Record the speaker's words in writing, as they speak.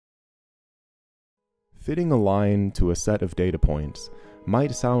Fitting a line to a set of data points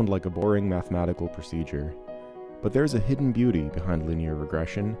might sound like a boring mathematical procedure, but there's a hidden beauty behind linear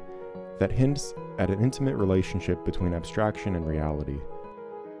regression that hints at an intimate relationship between abstraction and reality.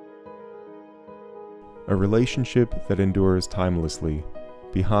 A relationship that endures timelessly,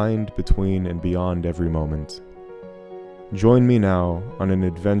 behind, between, and beyond every moment. Join me now on an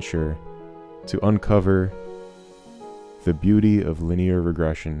adventure to uncover the beauty of linear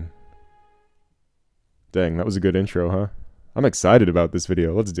regression. Dang, that was a good intro, huh? I'm excited about this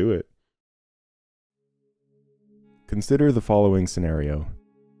video. Let's do it. Consider the following scenario.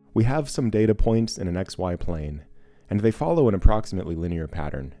 We have some data points in an XY plane, and they follow an approximately linear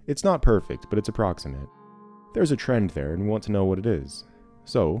pattern. It's not perfect, but it's approximate. There's a trend there, and we want to know what it is.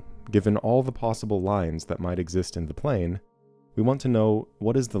 So, given all the possible lines that might exist in the plane, we want to know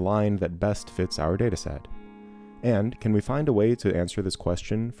what is the line that best fits our dataset. And can we find a way to answer this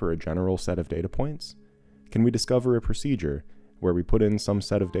question for a general set of data points? Can we discover a procedure where we put in some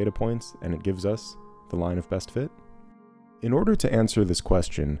set of data points and it gives us the line of best fit? In order to answer this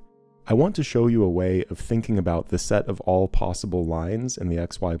question, I want to show you a way of thinking about the set of all possible lines in the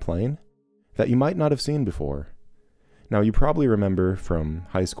XY plane that you might not have seen before. Now, you probably remember from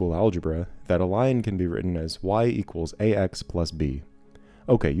high school algebra that a line can be written as y equals ax plus b.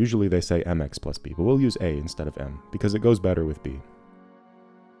 Okay, usually they say mx plus b, but we'll use a instead of m because it goes better with b.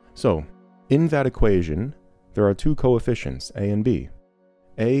 So, in that equation, there are two coefficients, a and b.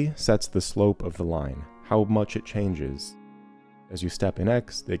 A sets the slope of the line, how much it changes. As you step in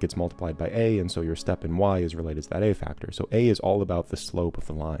x, it gets multiplied by a, and so your step in y is related to that a factor. So a is all about the slope of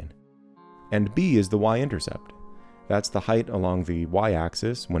the line. And b is the y-intercept. That's the height along the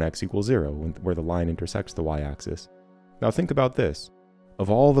y-axis when x equals 0, where the line intersects the y-axis. Now think about this. Of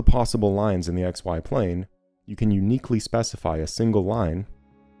all the possible lines in the xy plane, you can uniquely specify a single line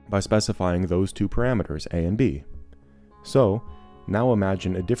by specifying those two parameters, a and b. So, now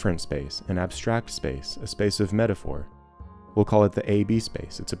imagine a different space, an abstract space, a space of metaphor. We'll call it the AB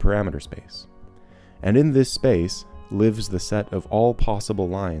space. It's a parameter space. And in this space lives the set of all possible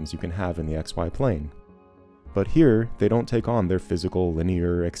lines you can have in the xy plane. But here, they don't take on their physical,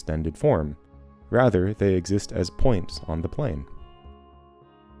 linear, extended form. Rather, they exist as points on the plane.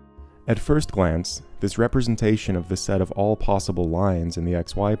 At first glance, this representation of the set of all possible lines in the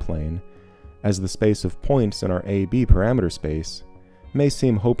xy plane as the space of points in our AB parameter space may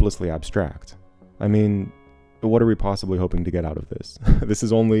seem hopelessly abstract. I mean, what are we possibly hoping to get out of this? This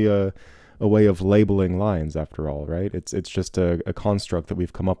is only a way of labeling lines after all, right? It's just a construct that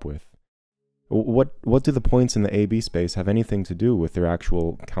we've come up with. What do the points in the AB space have anything to do with their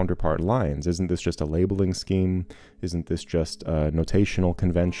actual counterpart lines? Isn't this just a labeling scheme? Isn't this just a notational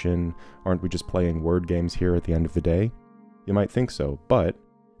convention? Aren't we just playing word games here at the end of the day? You might think so, but,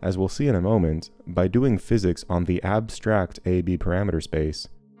 as we'll see in a moment, by doing physics on the abstract AB parameter space,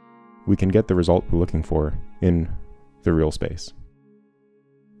 we can get the result we're looking for in the real space.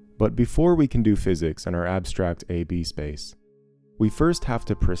 But before we can do physics in our abstract AB space, we first have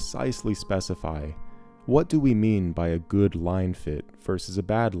to precisely specify what do we mean by a good line fit versus a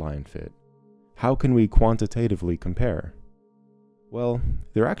bad line fit? How can we quantitatively compare? Well,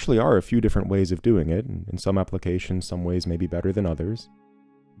 there actually are a few different ways of doing it. In some applications, some ways may be better than others.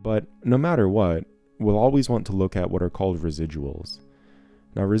 But no matter what, we'll always want to look at what are called residuals.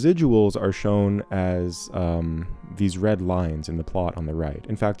 Now, residuals are shown as these red lines in the plot on the right.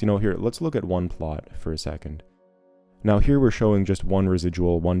 In fact, here, let's look at one plot for a second. Now here we're showing just one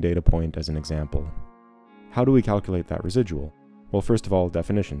residual, one data point as an example. How do we calculate that residual? Well, first of all,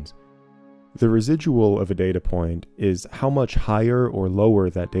 definitions. The residual of a data point is how much higher or lower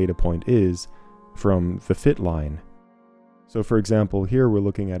that data point is from the fit line. So for example, here we're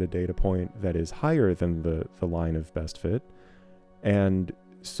looking at a data point that is higher than the line of best fit, and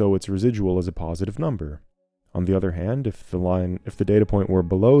so its residual is a positive number. On the other hand, if the data point were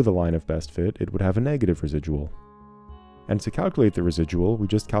below the line of best fit, it would have a negative residual. And to calculate the residual, we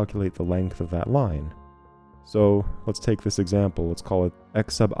just calculate the length of that line. So let's take this example. Let's call it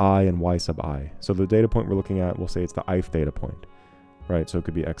x sub I and y sub I. So the data point we're looking at, we'll say it's the ith data point, right? So it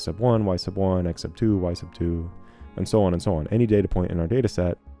could be x sub 1, y sub 1, x sub 2, y sub 2, and so on and so on. Any data point in our data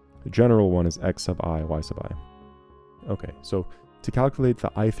set, the general one is x sub I, y sub I. Okay, so to calculate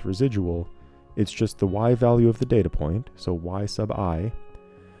the ith residual, it's just the y value of the data point, so y sub I,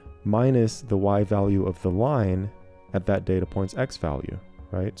 minus the y value of the line at that data point's x value,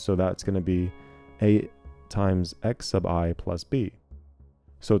 right? So that's going to be a times x sub I plus b.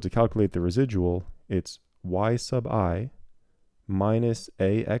 So to calculate the residual, it's y sub I minus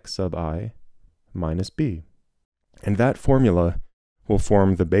ax sub I minus b. And that formula will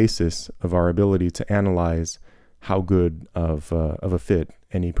form the basis of our ability to analyze how good of a fit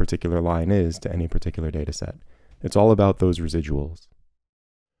any particular line is to any particular data set. It's all about those residuals.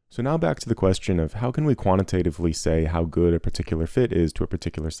 So now back to the question of how can we quantitatively say how good a particular fit is to a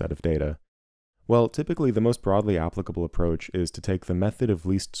particular set of data? Well, typically the most broadly applicable approach is to take the method of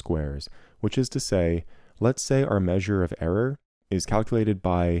least squares, which is to say, let's say our measure of error is calculated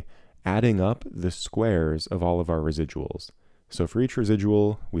by adding up the squares of all of our residuals. So for each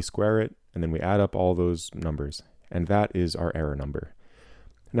residual, we square it, and then we add up all those numbers, and that is our error number.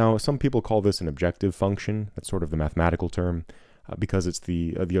 Now, some people call this an objective function. That's sort of the mathematical term, because it's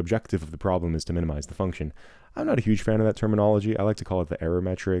the objective of the problem is to minimize the function. I'm not a huge fan of that terminology. I like to call it the error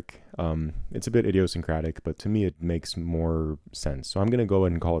metric. It's a bit idiosyncratic, but to me it makes more sense. So I'm going to go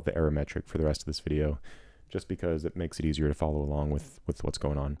ahead and call it the error metric for the rest of this video, just because it makes it easier to follow along with what's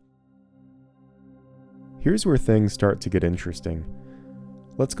going on. Here's where things start to get interesting.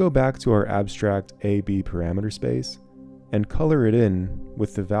 Let's go back to our abstract A-B parameter space and color it in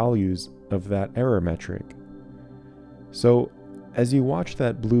with the values of that error metric. So as you watch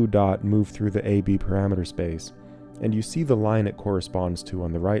that blue dot move through the A-B parameter space, and you see the line it corresponds to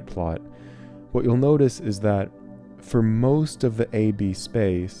on the right plot, what you'll notice is that for most of the A-B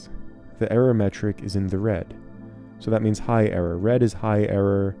space, the error metric is in the red. So that means high error. Red is high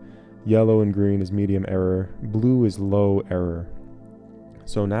error, yellow and green is medium error, blue is low error.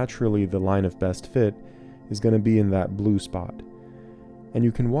 So naturally the line of best fit is going to be in that blue spot. And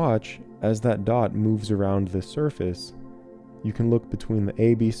you can watch as that dot moves around the surface. You can look between the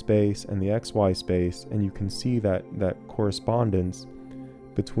AB space and the XY space, and you can see that correspondence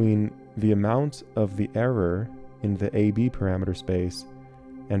between the amount of the error in the AB parameter space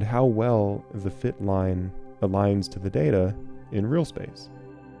and how well the fit line aligns to the data in real space.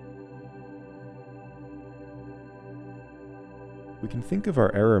 We can think of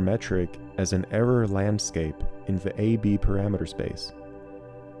our error metric as an error landscape in the AB parameter space.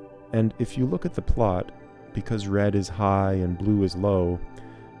 And if you look at the plot, because red is high and blue is low,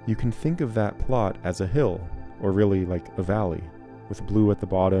 you can think of that plot as a hill, or really like a valley, with blue at the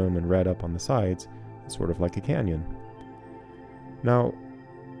bottom and red up on the sides, sort of like a canyon. Now,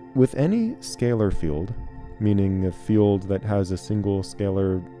 with any scalar field, meaning a field that has a single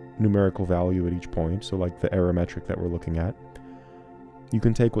scalar numerical value at each point, so like the error metric that we're looking at, you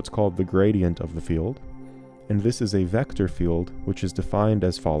can take what's called the gradient of the field, and this is a vector field which is defined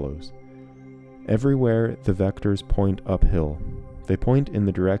as follows. Everywhere the vectors point uphill, they point in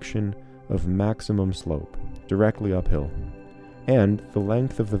the direction of maximum slope, directly uphill, and the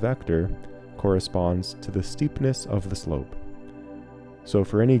length of the vector corresponds to the steepness of the slope. So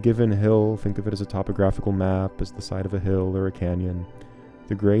for any given hill, think of it as a topographical map, as the side of a hill or a canyon.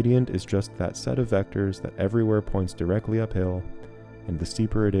 The gradient is just that set of vectors that everywhere points directly uphill, and the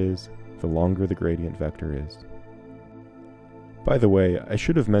steeper it is, the longer the gradient vector is. By the way, I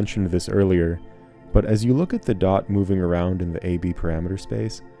should have mentioned this earlier, but as you look at the dot moving around in the AB parameter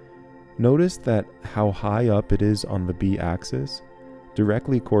space, notice that how high up it is on the B-axis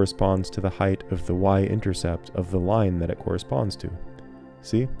directly corresponds to the height of the y-intercept of the line that it corresponds to.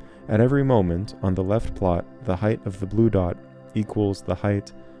 See? At every moment on the left plot, the height of the blue dot equals the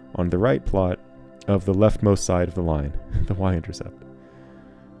height on the right plot of the leftmost side of the line, the y-intercept.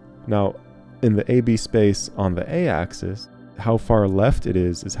 Now, in the AB space on the A-axis, how far left it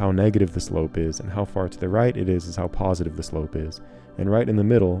is how negative the slope is, and how far to the right it is how positive the slope is. And right in the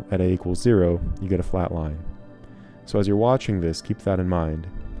middle, at a equals 0, you get a flat line. So as you're watching this, keep that in mind.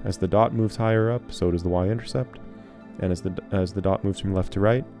 As the dot moves higher up, so does the y-intercept. And as the dot moves from left to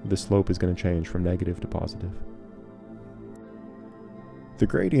right, the slope is going to change from negative to positive. The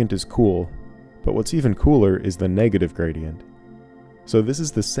gradient is cool, but what's even cooler is the negative gradient. So this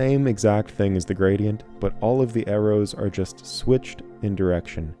is the same exact thing as the gradient, but all of the arrows are just switched in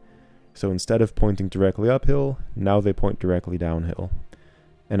direction. So instead of pointing directly uphill, now they point directly downhill.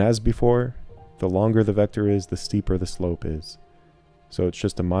 And as before, the longer the vector is, the steeper the slope is. So it's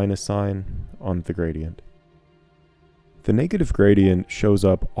just a minus sign on the gradient. The negative gradient shows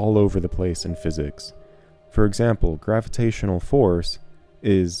up all over the place in physics. For example, gravitational force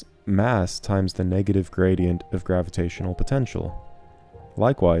is mass times the negative gradient of gravitational potential.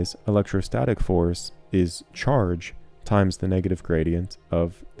 Likewise, electrostatic force is charge times the negative gradient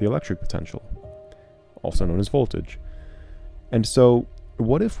of the electric potential, also known as voltage. And so,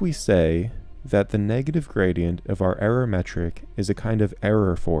 what if we say that the negative gradient of our error metric is a kind of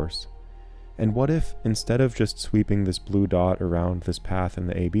error force? And what if, instead of just sweeping this blue dot around this path in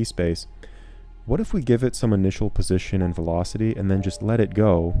the AB space, what if we give it some initial position and velocity and then just let it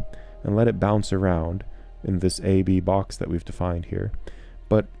go and let it bounce around, in this AB box that we've defined here.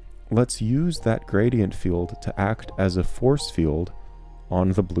 But let's use that gradient field to act as a force field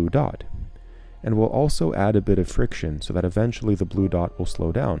on the blue dot. And we'll also add a bit of friction so that eventually the blue dot will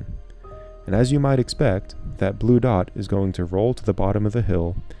slow down. And as you might expect, that blue dot is going to roll to the bottom of the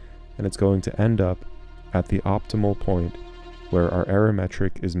hill, and it's going to end up at the optimal point where our error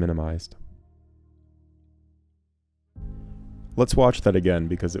metric is minimized. Let's watch that again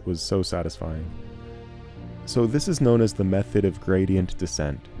because it was so satisfying. So this is known as the method of gradient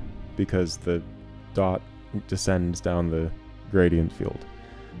descent, because the dot descends down the gradient field.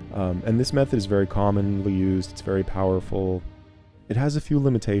 And this method is very commonly used, it's very powerful. It has a few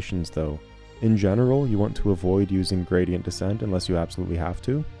limitations though. In general, you want to avoid using gradient descent unless you absolutely have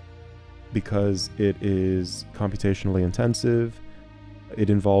to, because it is computationally intensive. It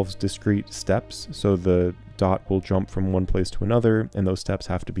involves discrete steps, so the dot will jump from one place to another, and those steps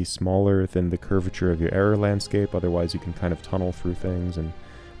have to be smaller than the curvature of your error landscape, otherwise you can kind of tunnel through things, and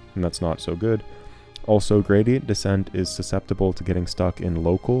that's not so good. Also, gradient descent is susceptible to getting stuck in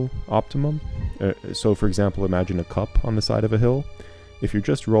local optimum. So for example, imagine a cup on the side of a hill. If you're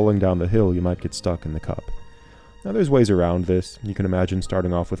just rolling down the hill, you might get stuck in the cup. Now there's ways around this. You can imagine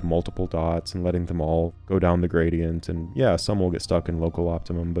starting off with multiple dots and letting them all go down the gradient, and yeah, some will get stuck in local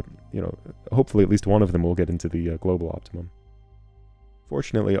optimum, but you know, hopefully at least one of them will get into the global optimum.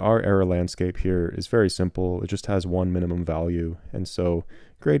 Fortunately, our error landscape here is very simple. It just has one minimum value, and so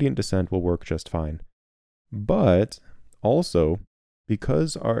gradient descent will work just fine. But also,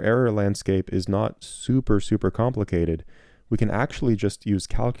 because our error landscape is not super complicated, we can actually just use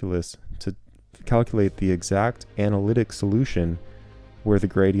calculus to calculate the exact analytic solution where the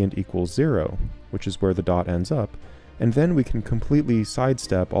gradient equals 0, which is where the dot ends up, and then we can completely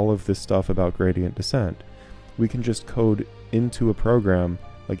sidestep all of this stuff about gradient descent. We can just code into a program,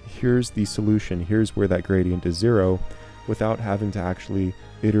 like here's the solution, here's where that gradient is 0, without having to actually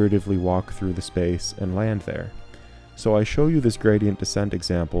iteratively walk through the space and land there. So I show you this gradient descent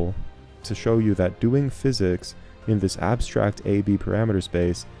example to show you that doing physics in this abstract AB parameter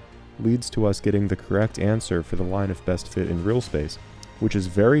space leads to us getting the correct answer for the line of best fit in real space, which is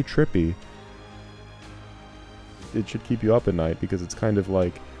very trippy. It should keep you up at night because it's kind of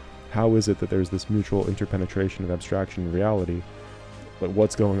like, how is it that there's this mutual interpenetration of abstraction and reality? But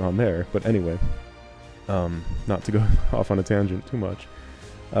what's going on there? But anyway, not to go off on a tangent too much.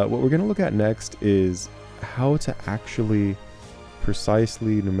 What we're going to look at next is how to actually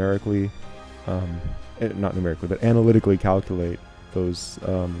precisely numerically, not numerically, but analytically calculate those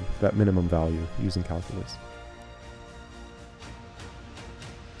that minimum value using calculus.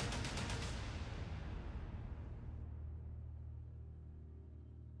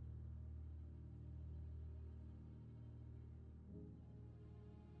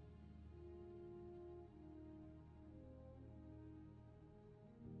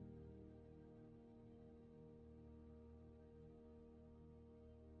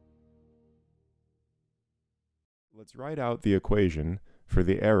 Let's write out the equation for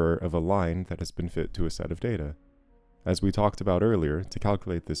the error of a line that has been fit to a set of data. As we talked about earlier, to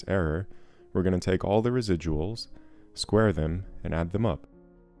calculate this error, we're going to take all the residuals, square them, and add them up.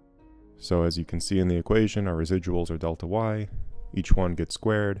 So as you can see in the equation, our residuals are delta y, each one gets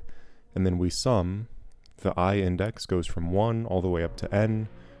squared, and then we sum. The I index goes from 1 all the way up to n,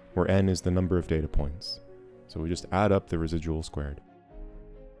 where n is the number of data points. So we just add up the residual squared.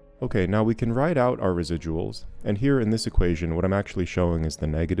 Okay, now we can write out our residuals, and here in this equation what I'm actually showing is the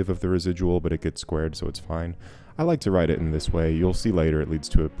negative of the residual, but it gets squared, so it's fine. I like to write it in this way. You'll see later it leads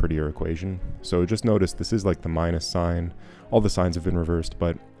to a prettier equation. So just notice this is like the minus sign. All the signs have been reversed,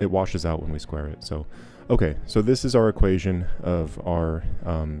 but it washes out when we square it. So okay, so this is our equation of our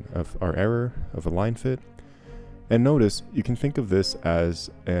error of a line fit. And notice, you can think of this as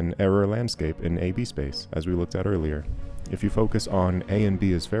an error landscape in AB space, as we looked at earlier. If you focus on A and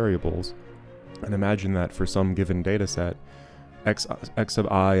B as variables, and imagine that for some given data set, x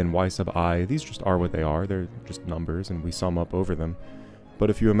sub I and y sub I, these just are what they are, they're just numbers and we sum up over them. But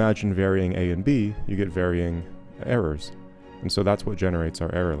if you imagine varying A and B, you get varying errors. And so that's what generates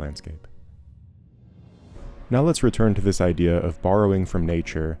our error landscape. Now let's return to this idea of borrowing from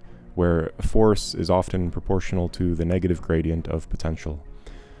nature, where force is often proportional to the negative gradient of potential.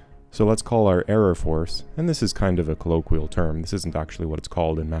 So let's call our error force, and this is kind of a colloquial term, this isn't actually what it's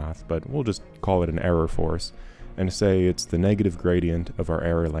called in math, but we'll just call it an error force, and say it's the negative gradient of our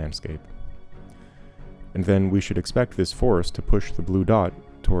error landscape. And then we should expect this force to push the blue dot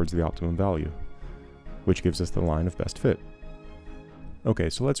towards the optimum value, which gives us the line of best fit. Okay,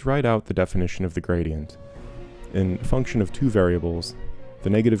 so let's write out the definition of the gradient. In a function of two variables, The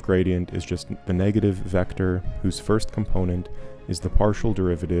negative gradient is just the negative vector whose first component is the partial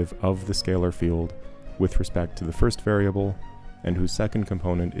derivative of the scalar field with respect to the first variable, and whose second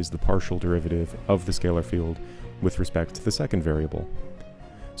component is the partial derivative of the scalar field with respect to the second variable.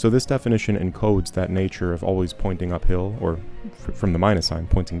 So this definition encodes that nature of always pointing uphill, or from the minus sign,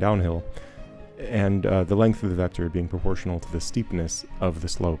 pointing downhill, and the length of the vector being proportional to the steepness of the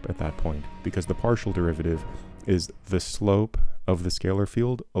slope at that point, because the partial derivative is the slope of the scalar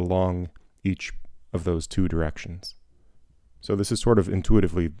field along each of those two directions. So this is sort of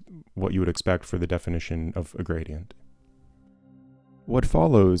intuitively what you would expect for the definition of a gradient. What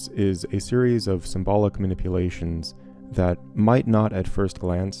follows is a series of symbolic manipulations that might not at first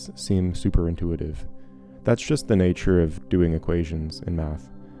glance seem super intuitive. That's just the nature of doing equations in math.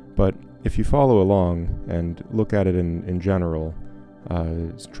 But if you follow along and look at it in general,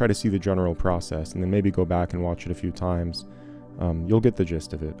 try to see the general process, and then maybe go back and watch it a few times, you'll get the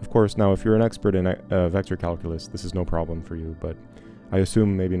gist of it. Of course, now if you're an expert in vector calculus, this is no problem for you, but I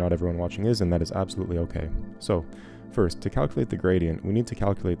assume maybe not everyone watching is, and that is absolutely okay. So, first, to calculate the gradient, we need to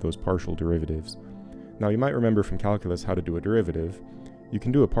calculate those partial derivatives. Now, you might remember from calculus how to do a derivative. You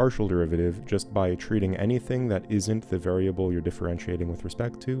can do a partial derivative just by treating anything that isn't the variable you're differentiating with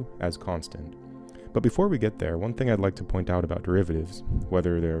respect to as constant. But before we get there, one thing I'd like to point out about derivatives,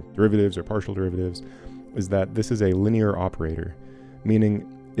 whether they're derivatives or partial derivatives, is that this is a linear operator, meaning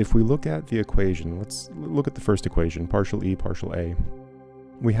if we look at the equation, let's look at the first equation, partial e, partial a.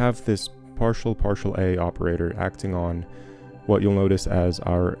 We have this partial a operator acting on what you'll notice as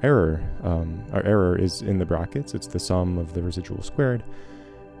our error. Our error is in the brackets, it's the sum of the residual squared.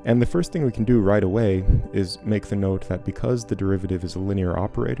 And the first thing we can do right away is make the note that because the derivative is a linear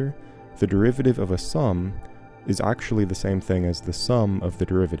operator, the derivative of a sum is actually the same thing as the sum of the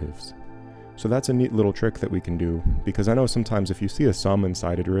derivatives. So that's a neat little trick that we can do, because I know sometimes if you see a sum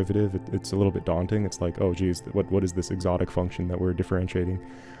inside a derivative, it's a little bit daunting. It's like, oh geez, what is this exotic function that we're differentiating?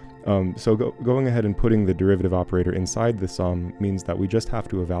 So going ahead and putting the derivative operator inside the sum means that we just have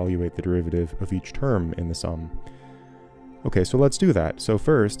to evaluate the derivative of each term in the sum. Okay, so let's do that. So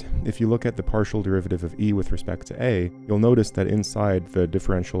first, if you look at the partial derivative of e with respect to a, you'll notice that inside the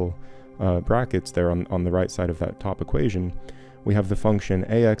differential brackets there on the right side of that top equation, we have the function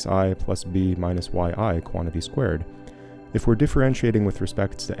axi plus b minus yi quantity squared. If we're differentiating with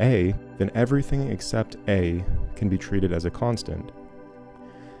respect to a, then everything except a can be treated as a constant.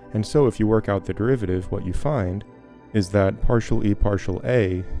 And so if you work out the derivative, what you find is that partial e partial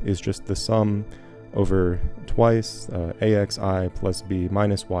a is just the sum over twice axi plus b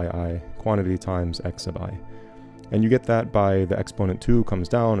minus yi quantity times x sub I. And you get that by the exponent 2 comes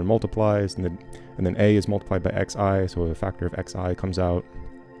down and multiplies, and then a is multiplied by xi, so a factor of xi comes out.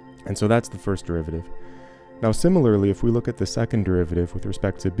 And so that's the first derivative. Now similarly, if we look at the second derivative with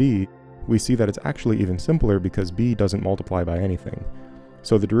respect to b, we see that it's actually even simpler because b doesn't multiply by anything.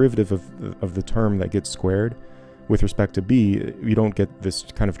 So the derivative of the term that gets squared with respect to b, you don't get this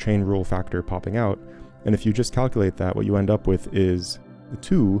kind of chain rule factor popping out. And if you just calculate that, what you end up with is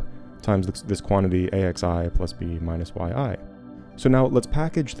 2 times this quantity axi plus b minus yi. So now let's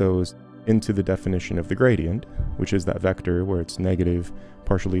package those into the definition of the gradient, which is that vector where it's negative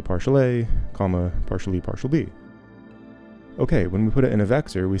partial e partial a, comma partial e partial b. Okay, when we put it in a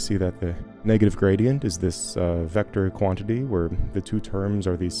vector, we see that the negative gradient is this vector quantity where the two terms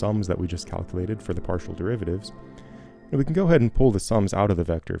are these sums that we just calculated for the partial derivatives. And we can go ahead and pull the sums out of the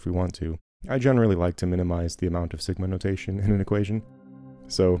vector if we want to. I generally like to minimize the amount of sigma notation in an equation.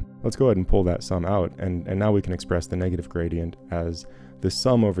 So let's go ahead and pull that sum out, and now we can express the negative gradient as the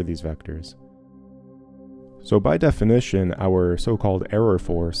sum over these vectors. So by definition, our so-called error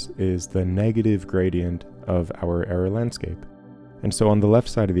force is the negative gradient of our error landscape. And so on the left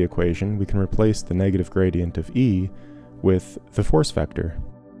side of the equation, we can replace the negative gradient of E with the force vector.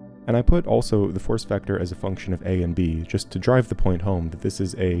 And I put also the force vector as a function of A and B, just to drive the point home that this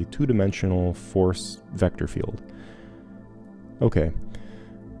is a two-dimensional force vector field. Okay.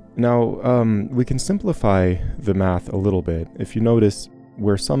 Now, we can simplify the math a little bit. If you notice,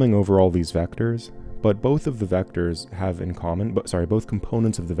 we're summing over all these vectors, but both of the vectors have in common, both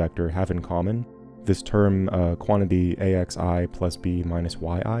components of the vector have in common this term quantity axi plus b minus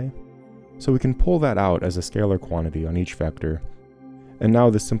yi. So we can pull that out as a scalar quantity on each vector. And now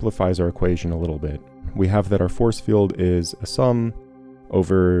this simplifies our equation a little bit. We have that our force field is a sum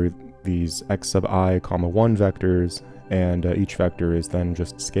over these x sub I, comma 1 vectors, and each vector is then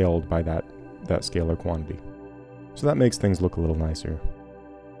just scaled by that scalar quantity. So that makes things look a little nicer.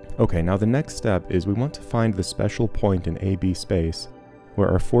 Okay, now the next step is we want to find the special point in AB space where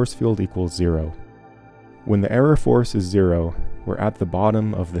our force field equals 0. When the error force is 0, we're at the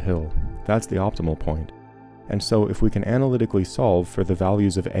bottom of the hill. That's the optimal point. And so if we can analytically solve for the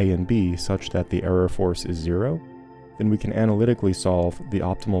values of a and b such that the error force is 0, then we can analytically solve the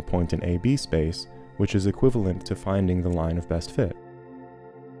optimal point in AB space, which is equivalent to finding the line of best fit.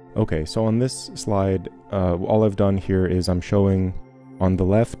 Okay, so on this slide, all I've done here is I'm showing on the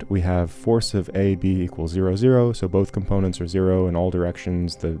left we have force of AB equals 0, 0, so both components are 0 in all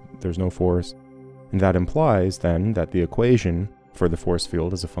directions, there's no force. And that implies then that the equation for the force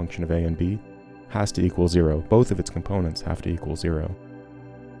field as a function of A and B has to equal 0. Both of its components have to equal 0.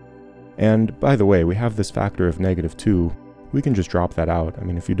 And by the way, we have this factor of -2. We can just drop that out. I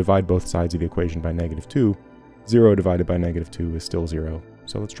mean, if you divide both sides of the equation by -2, 0 divided by -2 is still 0.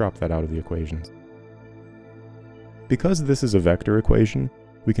 So let's drop that out of the equations. Because this is a vector equation,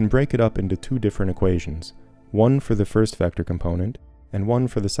 we can break it up into two different equations, one for the first vector component and one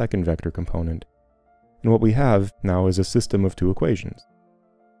for the second vector component. And what we have now is a system of two equations.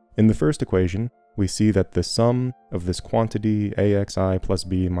 In the first equation, we see that the sum of this quantity axi plus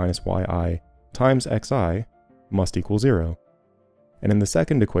b minus yi times xi must equal 0. And in the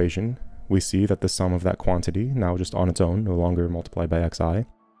second equation, we see that the sum of that quantity, now just on its own, no longer multiplied by xi,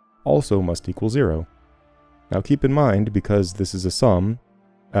 also must equal 0. Now keep in mind, because this is a sum,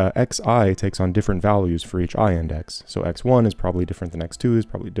 xi takes on different values for each I index. So x1 is probably different than x2, is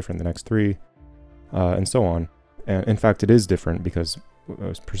probably different than x3, and so on. And in fact, it is different because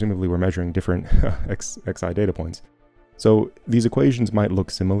presumably we're measuring different xi data points. So these equations might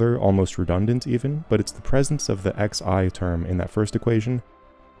look similar, almost redundant even, but it's the presence of the xi term in that first equation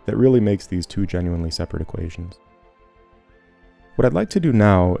that really makes these two genuinely separate equations. What I'd like to do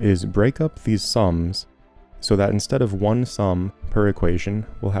now is break up these sums so that instead of one sum per equation,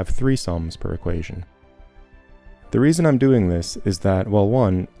 we'll have 3 sums per equation. The reason I'm doing this is that, well,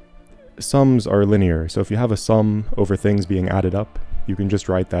 one, sums are linear, so if you have a sum over things being added up, you can just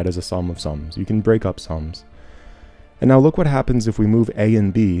write that as a sum of sums. You can break up sums. And now look what happens if we move a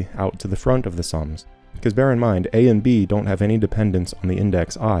and b out to the front of the sums. Because bear in mind, a and b don't have any dependence on the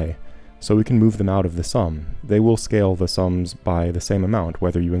index I, so we can move them out of the sum. They will scale the sums by the same amount,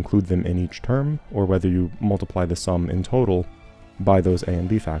 whether you include them in each term, or whether you multiply the sum in total by those a and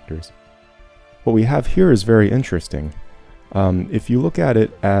b factors. What we have here is very interesting. If you look at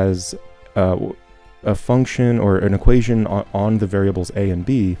it as a function or an equation on the variables a and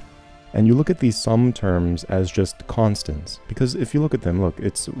b, and you look at these sum terms as just constants, because if you look at them, look,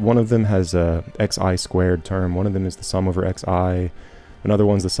 it's one of them has a xi squared term, one of them is the sum over xi, another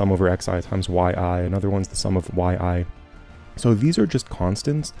one's the sum over xi times yi, another one's the sum of yi. So these are just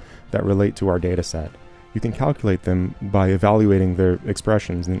constants that relate to our data set. You can calculate them by evaluating their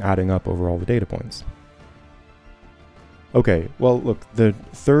expressions and adding up over all the data points. Okay, well look, the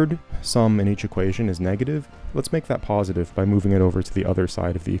third sum in each equation is negative. Let's make that positive by moving it over to the other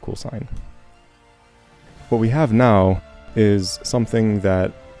side of the equal sign. What we have now is something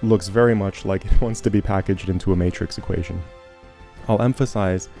that looks very much like it wants to be packaged into a matrix equation. I'll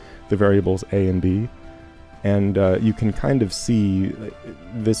emphasize the variables a and b, and you can kind of see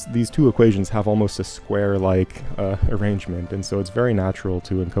these two equations have almost a square-like arrangement, and so it's very natural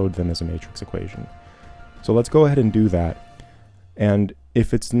to encode them as a matrix equation. So let's go ahead and do that. And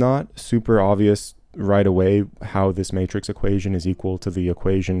if it's not super obvious right away how this matrix equation is equal to the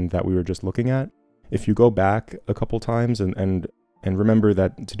equation that we were just looking at, if you go back a couple times and remember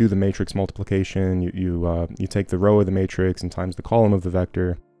that to do the matrix multiplication, you take the row of the matrix and times the column of the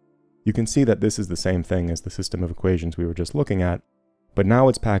vector, you can see that this is the same thing as the system of equations we were just looking at, but now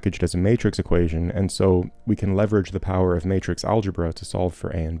it's packaged as a matrix equation, and so we can leverage the power of matrix algebra to solve for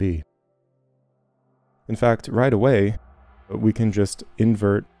a and b. In fact, right away, we can just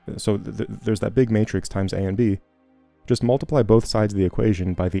invert, so there's that big matrix times a and b, just multiply both sides of the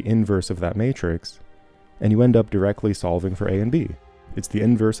equation by the inverse of that matrix, and you end up directly solving for a and b. It's the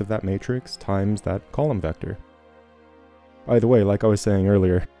inverse of that matrix times that column vector. By the way, like I was saying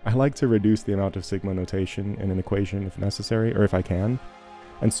earlier, I like to reduce the amount of sigma notation in an equation if necessary, or if I can,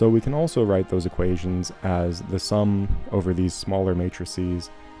 and so we can also write those equations as the sum over these smaller matrices,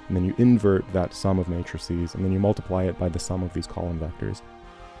 and then you invert that sum of matrices, and then you multiply it by the sum of these column vectors.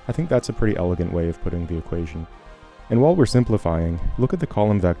 I think that's a pretty elegant way of putting the equation. And while we're simplifying, look at the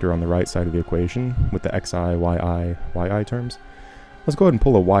column vector on the right side of the equation with the xi, yi terms. Let's go ahead and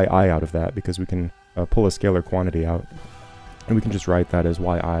pull a yi out of that, because we can pull a scalar quantity out, and we can just write that as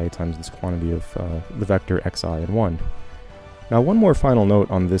yi times this quantity of the vector xi and 1. Now one more final note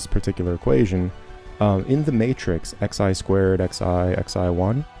on this particular equation. In the matrix xi squared, xi,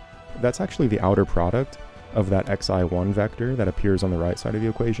 xi1, that's actually the outer product of that xi1 vector that appears on the right side of the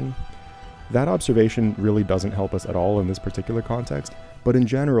equation. That observation really doesn't help us at all in this particular context, but in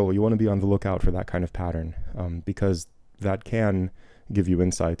general, you want to be on the lookout for that kind of pattern, because that can give you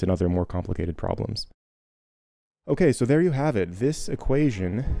insight in other more complicated problems. Okay, so there you have it. This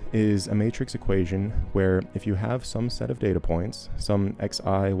equation is a matrix equation where if you have some set of data points, some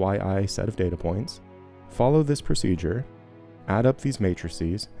xi, yi set of data points, follow this procedure, add up these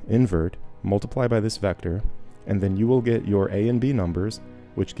matrices, invert, multiply by this vector, and then you will get your a and b numbers,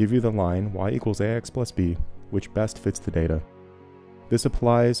 which give you the line y equals ax plus b, which best fits the data. This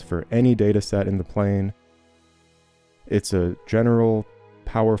applies for any data set in the plane. It's a general,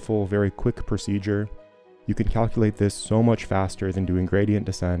 powerful, very quick procedure. You can calculate this so much faster than doing gradient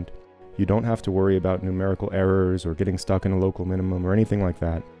descent. You don't have to worry about numerical errors or getting stuck in a local minimum or anything like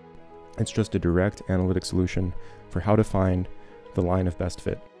that. It's just a direct analytic solution for how to find the line of best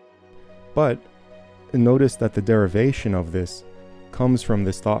fit. But notice that the derivation of this comes from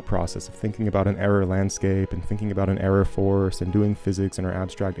this thought process of thinking about an error landscape and thinking about an error force and doing physics in our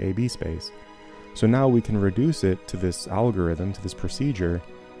abstract A-B space. So now we can reduce it to this algorithm, to this procedure,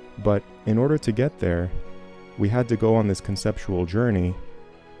 but in order to get there, we had to go on this conceptual journey,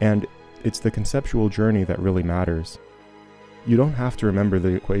 and it's the conceptual journey that really matters. You don't have to remember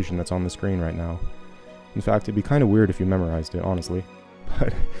the equation that's on the screen right now. In fact, it'd be kind of weird if you memorized it, honestly.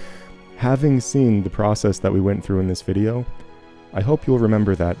 But having seen the process that we went through in this video, I hope you'll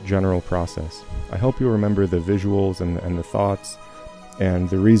remember that general process. I hope you'll remember the visuals and the thoughts and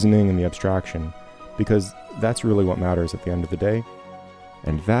the reasoning and the abstraction, because that's really what matters at the end of the day.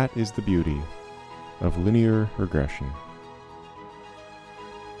 And that is the beauty of linear regression.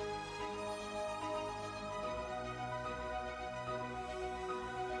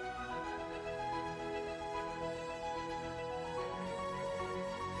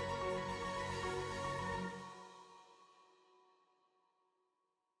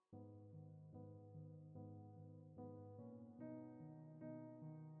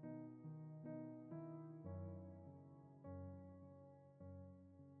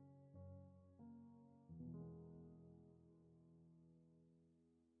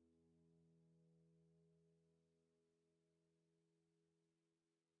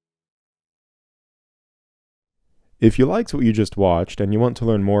 If you liked what you just watched and you want to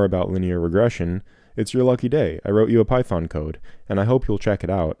learn more about linear regression, it's your lucky day. I wrote you a Python code, and I hope you'll check it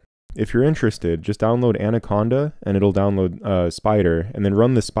out. If you're interested, just download Anaconda, and it'll download Spider, and then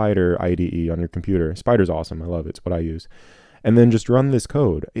run the Spider IDE on your computer. Spider's awesome. I love it. It's what I use. And then just run this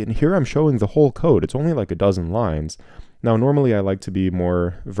code. And here I'm showing the whole code. It's only like a dozen lines. Now, normally I like to be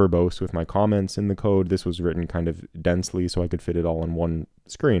more verbose with my comments in the code. This was written kind of densely so I could fit it all on one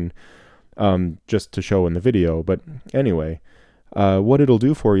screen. Just to show in the video. But anyway, what it'll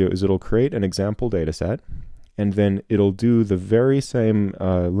do for you is it'll create an example data set, and then it'll do the very same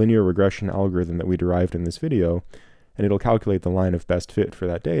linear regression algorithm that we derived in this video, and it'll calculate the line of best fit for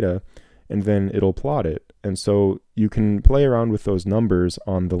that data, and then it'll plot it. And so you can play around with those numbers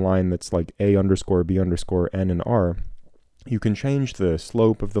on the line that's like a underscore b underscore n and r. You can change the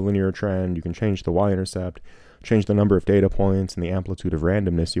slope of the linear trend, you can change the y-intercept, change the number of data points and the amplitude of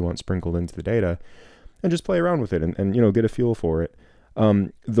randomness you want sprinkled into the data, and just play around with it and you know, get a feel for it.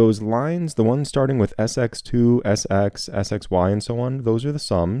 Those lines, the ones starting with sx2, sx, sxy, and so on, those are the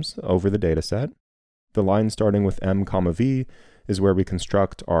sums over the data set. The line starting with m comma v is where we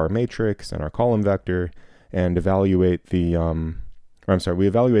construct our matrix and our column vector and evaluate the, we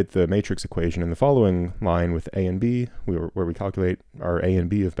evaluate the matrix equation in the following line with a and b, where we calculate our a and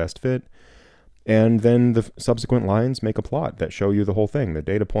b of best fit. And then the subsequent lines make a plot that show you the whole thing, the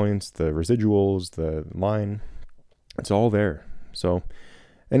data points, the residuals, the line, it's all there. So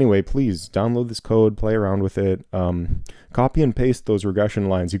anyway, please download this code, play around with it, copy and paste those regression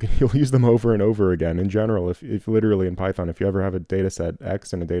lines. You'll use them over and over again. In general, if literally in Python, if you ever have a data set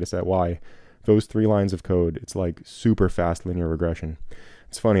X and a data set Y, those 3 lines of code, it's like super fast linear regression.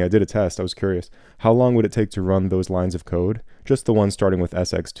 It's funny, I did a test, I was curious. How long would it take to run those lines of code? Just the ones starting with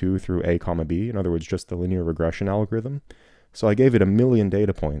sx2 through a comma b, in other words, just the linear regression algorithm. So I gave it 1 million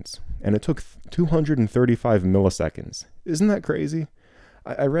data points, and it took 235 milliseconds. Isn't that crazy?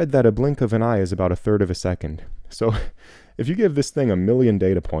 I read that a blink of an eye is about 1/3 of a second. So if you give this thing 1 million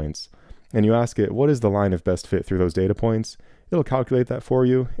data points, and you ask it, what is the line of best fit through those data points? It'll calculate that for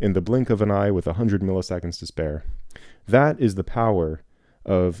you in the blink of an eye with 100 milliseconds to spare. That is the power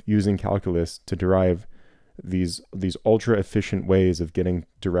of using calculus to derive these ultra efficient ways of getting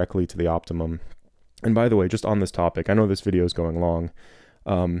directly to the optimum. And by the way, just on this topic, I know this video is going long,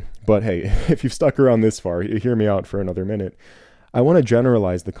 but hey, if you've stuck around this far, you hear me out for another minute. I want to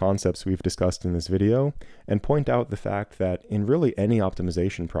generalize the concepts we've discussed in this video and point out the fact that in really any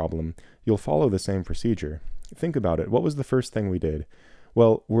optimization problem, you'll follow the same procedure. Think about it. What was the first thing we did?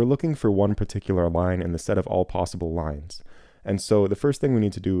 Well, we're looking for one particular line in the set of all possible lines. And so the first thing we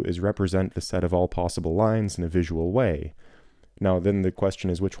need to do is represent the set of all possible lines in a visual way. Now, then the question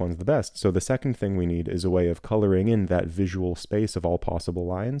is which one's the best? So the second thing we need is a way of coloring in that visual space of all possible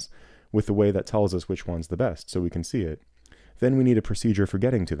lines with a way that tells us which one's the best so we can see it. Then we need a procedure for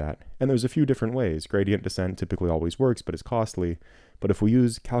getting to that. And there's a few different ways. Gradient descent typically always works, but it's costly. But if we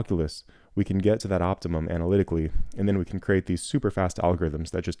use calculus, we can get to that optimum analytically, and then we can create these super fast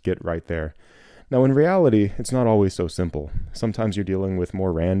algorithms that just get right there. Now, in reality, it's not always so simple. Sometimes you're dealing with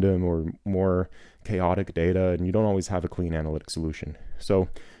more random or more chaotic data, and you don't always have a clean analytic solution. So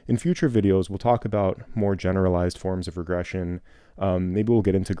in future videos, we'll talk about more generalized forms of regression. Maybe we'll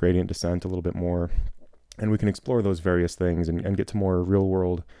get into gradient descent a little bit more, and we can explore those various things and get to more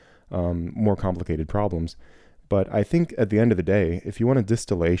real-world, more complicated problems. But I think at the end of the day, if you want a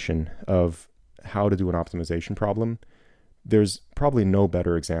distillation of how to do an optimization problem, there's probably no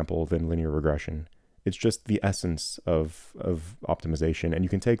better example than linear regression. It's just the essence of optimization, and you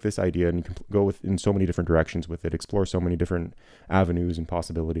can take this idea and you can go in so many different directions with it, explore so many different avenues and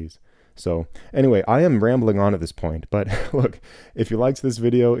possibilities. So anyway, I am rambling on at this point, but look, if you liked this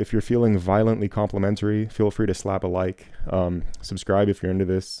video, if you're feeling violently complimentary, feel free to slap a like, subscribe if you're into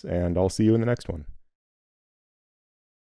this, and I'll see you in the next one.